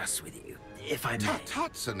discuss with you, if I may. Tut,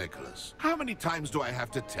 tut, Sir Nicholas. How many times do I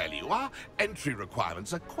have to tell you? Our entry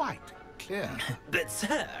requirements are quite clear. But,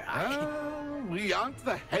 sir, we aren't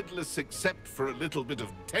the headless except for a little bit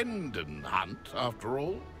of tendon hunt, after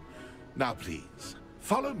all. Now, please,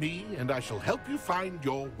 follow me, and I shall help you find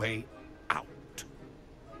your way out.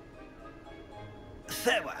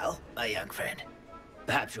 Farewell, my young friend.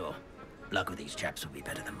 Perhaps your luck with these chaps will be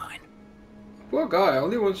better than mine. Poor guy, all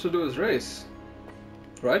he wants to do is race.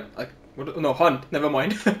 Right? What, no, hunt. Never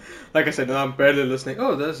mind. Like I said, I'm barely listening.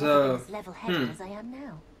 Oh, there's level-headed as I am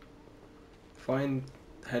now. Find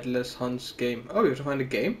Headless Hunt's game. Oh, you have to find a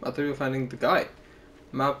game? I thought you were finding the guy.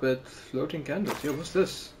 Map with floating candles. Yeah, what's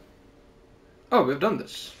this? Oh, we've done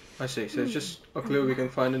this. I see. So it's just a clue we can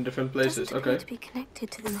find in different places. Doesn't Okay. appear to be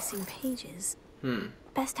connected to the missing pages.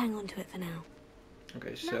 Best hang on to it for now.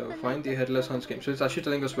 Okay, so find the Headless Hunt's game. So it's actually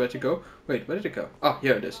telling us where to go. Wait, where did it go? Ah,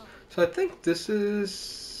 here it is. So I think this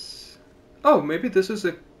is... Oh, maybe this is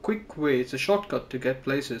a quick way. It's a shortcut to get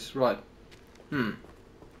places. Right.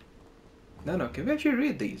 No, can we actually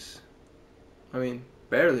read these? I mean,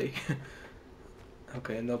 barely.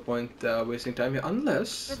 Okay, no point wasting time here.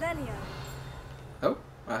 Unless... Revelio. Oh,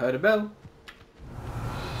 I heard a bell.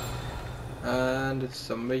 And it's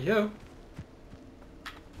somewhere here.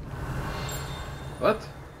 What?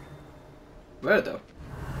 Where though?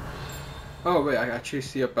 Oh wait, I actually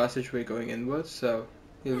see a passageway going inwards, so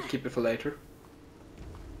we'll keep it for later.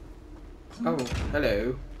 Oh,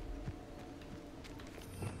 hello.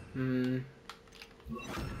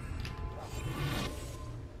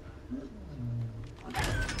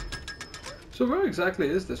 So where exactly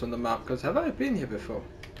is this on the map? Because have I been here before?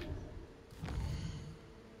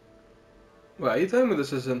 Well, are you telling me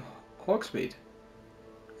this is in Hogsmeade?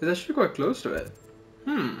 It's actually quite close to it.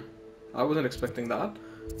 I wasn't expecting that.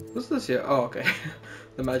 What's this here? Oh, okay.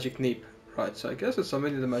 The magic neep. Right, so I guess it's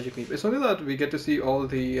something in the magic neep. It's only that we get to see all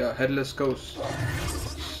the headless ghosts.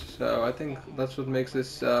 So I think that's what makes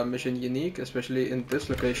this mission unique, especially in this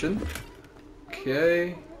location.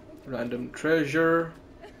 Okay. Random treasure.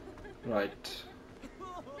 Right.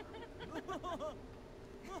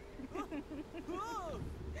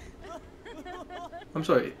 I'm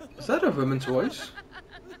sorry, is that a woman's voice?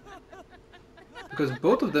 Because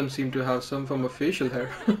both of them seem to have some form of facial hair.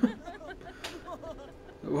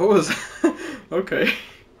 What was that? Okay.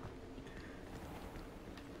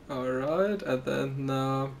 Alright, and then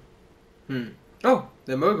oh,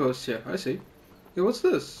 there are more ghosts here, I see. Hey, what's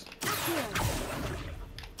this?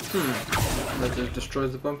 That just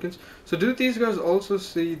destroys the pumpkins. So do these guys also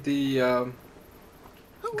see the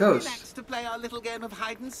ghosts? Who next to play our little game of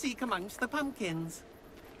hide and seek amongst the pumpkins?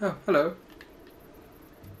 Oh, hello.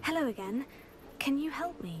 Hello again. Can you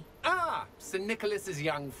help me? Ah, Sir Nicholas's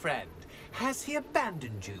young friend. Has he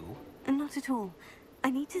abandoned you? Not at all. I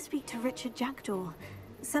need to speak to Richard Jackdaw.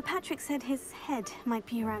 Sir Patrick said his head might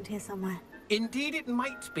be around here somewhere. Indeed it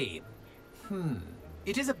might be.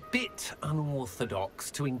 It is a bit unorthodox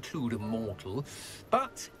to include a mortal,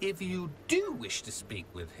 but if you do wish to speak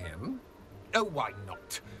with him, oh, why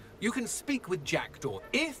not? You can speak with Jackdaw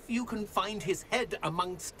if you can find his head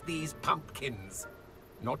amongst these pumpkins.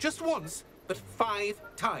 Not just once, but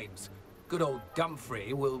 5 times. Good old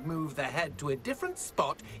Dumfrey will move the head to a different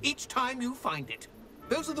spot each time you find it.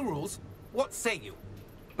 Those are the rules. What say you?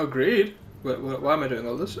 Agreed. Why am I doing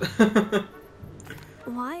all this?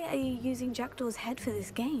 Why are you using Jackdaw's head for this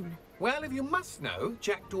game? Well, if you must know,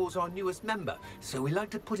 Jackdaw's our newest member, so we like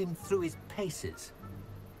to put him through his paces.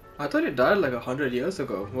 I thought he died like 100 years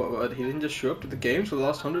ago. What, he didn't just show up to the games for the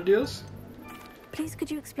last 100 years? Please, could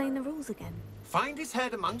you explain the rules again? Find his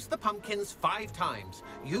head amongst the pumpkins 5 times.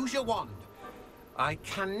 Use your wand. I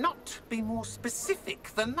cannot be more specific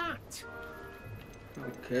than that.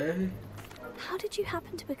 Okay. How did you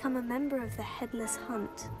happen to become a member of the Headless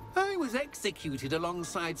Hunt? I was executed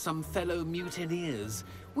alongside some fellow mutineers.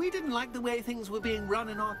 We didn't like the way things were being run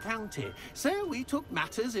in our county, so we took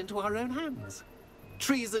matters into our own hands.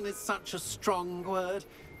 Treason is such a strong word,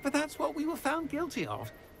 but that's what we were found guilty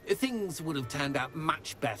of. Things would have turned out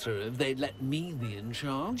much better if they'd let me be in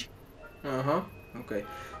charge. Okay.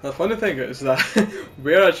 The funny thing is that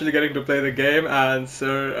we're actually getting to play the game, and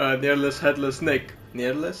Sir Nearless Headless Nick.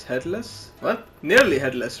 Nearless Headless? What? Nearly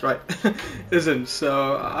Headless, right? Isn't.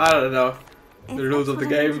 So, I don't know. The rules of the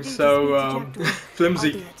game so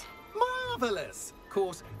flimsy. Marvelous! Of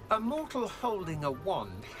course, a mortal holding a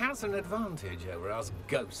wand has an advantage over us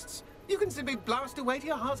ghosts. You can simply blast away to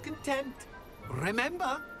your heart's content.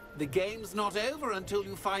 Remember, the game's not over until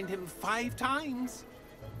you find him 5 times.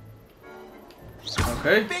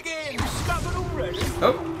 Okay. Begin! Discovered already?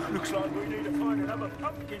 Oh. Looks like we need to find another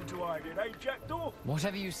pumpkin to hide in, eh, Jackdaw?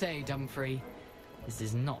 Whatever you say, Dumfrey. This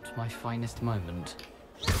is not my finest moment.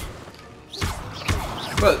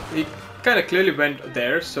 Well, he kind of clearly went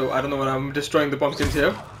there, so I don't know when I'm destroying the pumpkins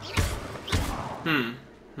here. Oh,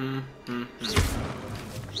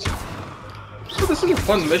 this is a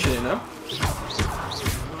fun mission, you know?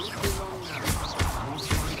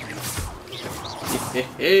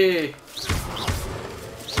 Hey.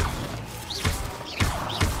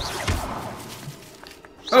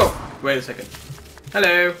 Oh, wait a second.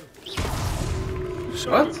 Hello.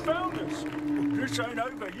 So What? you found us. This ain't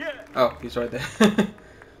over yet. Oh, he's right there.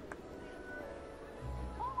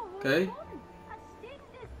 Okay.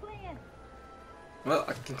 Well,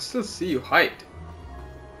 I can still see you hide.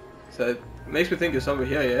 So it makes me think you're somewhere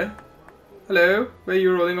here, yeah? Hello, where are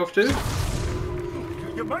you rolling off to?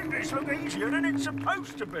 You make this look easier than it's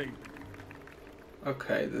supposed to be.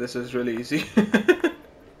 Okay, this is really easy.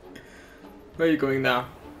 Where are you going now?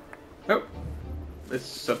 Oh, it's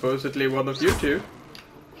supposedly one of you two.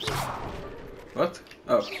 What?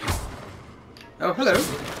 Oh. Oh, hello.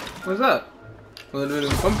 What's that? Oh,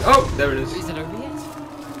 there it is. Is it over yet?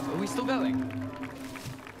 Are we still going?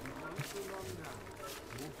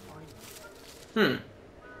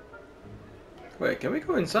 Wait, can we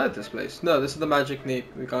go inside this place? No, this is the magic neep.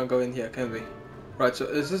 We can't go in here, can we? Right, so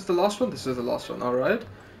is this the last one? This is the last one, alright.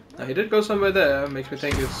 Now he did go somewhere there, makes me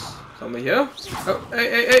think it's somewhere here. Oh,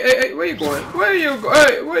 hey, where you going? Where you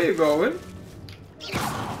going?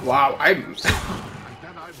 Wow, I'm...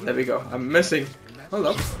 There we go, I'm missing. Hold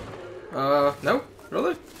up. No?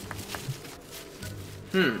 Really?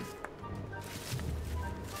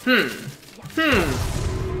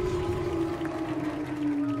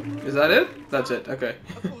 Is that it? That's it, okay.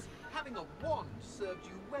 Of course, having a wand served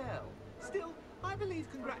you well. Still, I believe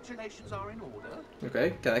congratulations are in order.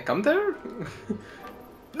 Okay, can I come there?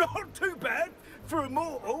 Not too bad for a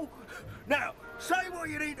mortal. Now, say what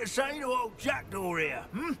you need to say to old Jackdaw here,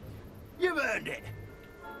 You've earned it.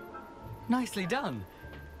 Nicely done.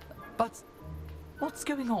 But what's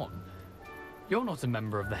going on? You're not a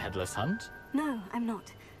member of the Headless Hunt. No, I'm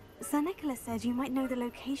not. Sir Nicholas said you might know the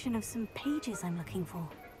location of some pages I'm looking for.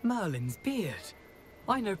 Merlin's beard.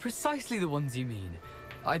 I know precisely the ones you mean.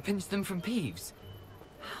 I pinched them from Peeves.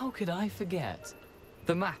 How could I forget?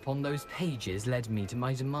 The map on those pages led me to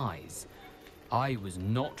my demise. I was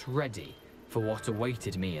not ready for what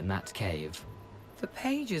awaited me in that cave. The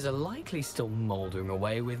pages are likely still mouldering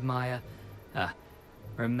away with my,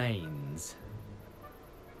 remains.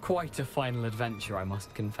 Quite a final adventure, I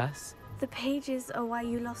must confess. The pages are why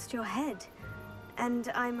you lost your head.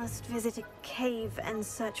 And I must visit a cave and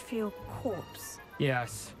search for your corpse.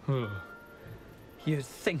 Yes. You'd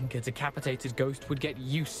think a decapitated ghost would get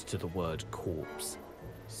used to the word corpse.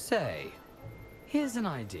 Say, here's an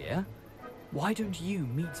idea. Why don't you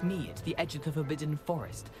meet me at the edge of the Forbidden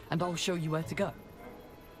Forest, and I'll show you where to go?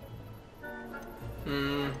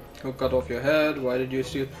 Who cut off your head? Why did you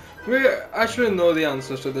steal? We actually know the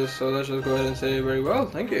answers to this, so let's just go ahead and say very well.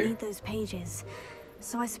 Thank I you. need those pages,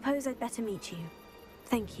 so I suppose I'd better meet you.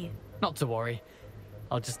 Thank you. Not to worry.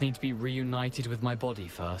 I'll just need to be reunited with my body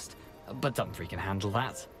first. But Dumfrey can handle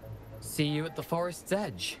that. See you at the forest's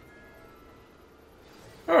edge.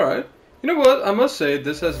 Alright. You know what? I must say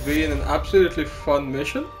this has been an absolutely fun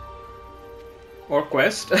mission. Or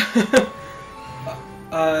quest.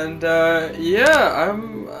 And yeah,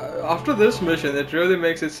 I'm after this mission it really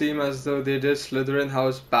makes it seem as though they did Slytherin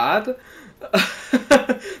House bad.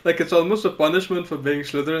 Like it's almost a punishment for being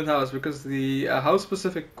Slytherin House, because the house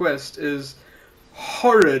specific quest is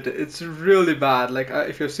horrid. It's really bad. Like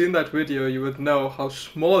if you've seen that video you would know how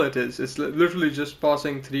small it is. It's literally just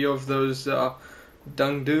passing 3 of those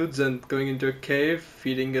dung dudes and going into a cave,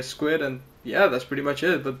 feeding a squid, and yeah, that's pretty much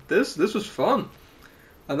it. But this was fun.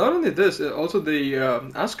 And not only this, also the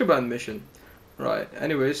Azkaban mission. Right,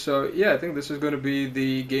 anyway, so yeah, I think this is going to be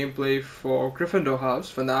the gameplay for Gryffindor House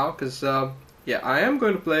for now, because yeah, I am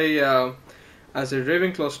going to play as a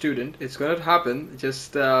Ravenclaw student. It's going to happen,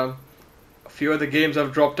 just a few other games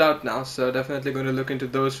have dropped out now, so definitely going to look into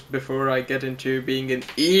those before I get into being an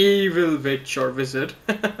evil witch or wizard.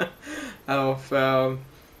 of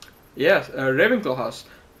Ravenclaw house.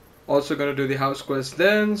 Also gonna do the house quest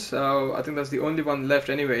then, so I think that's the only one left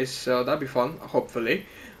anyways, so that'd be fun, hopefully.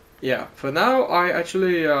 Yeah, for now I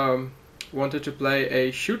actually wanted to play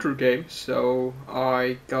a shooter game, so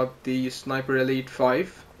I got the Sniper Elite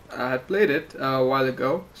 5. I had played it a while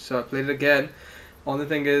ago, so I played it again. Only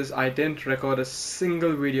thing is I didn't record a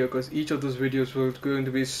single video because each of those videos was going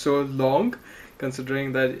to be so long,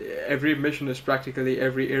 considering that every mission is practically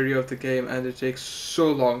every area of the game and it takes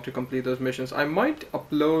so long to complete those missions. I might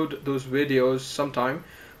upload those videos sometime,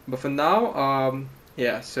 but for now,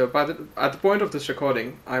 yeah, so at the point of this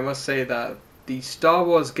recording, I must say that the Star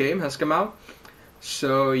Wars game has come out.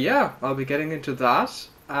 So yeah, I'll be getting into that,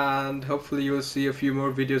 and hopefully you'll see a few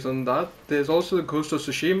more videos on that. There's also the Ghost of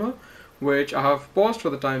Tsushima, which I have paused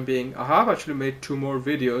for the time being. I have actually made 2 more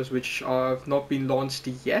videos which have not been launched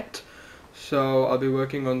yet, so I'll be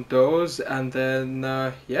working on those. And then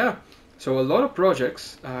yeah, so a lot of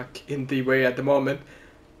projects in the way at the moment.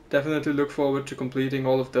 Definitely look forward to completing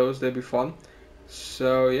all of those. They'll be fun.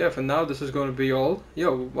 So yeah, for now this is going to be all.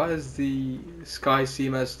 Yo, why does the sky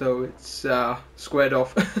seem as though it's squared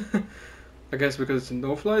off? I guess because it's a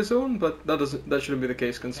no-fly zone, but that shouldn't be the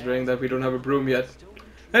case considering that we don't have a broom yet.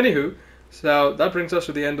 Anywho, so that brings us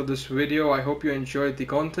to the end of this video. I hope you enjoyed the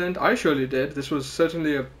content. I surely did. This was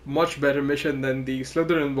certainly a much better mission than the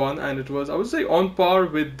Slytherin one, and it was, I would say, on par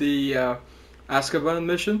with the Azkaban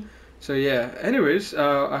mission. So yeah, anyways,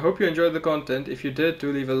 I hope you enjoyed the content. If you did,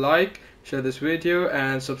 do leave a like, share this video,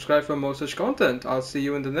 and subscribe for more such content. I'll see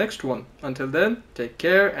you in the next one. Until then, take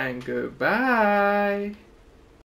care and goodbye.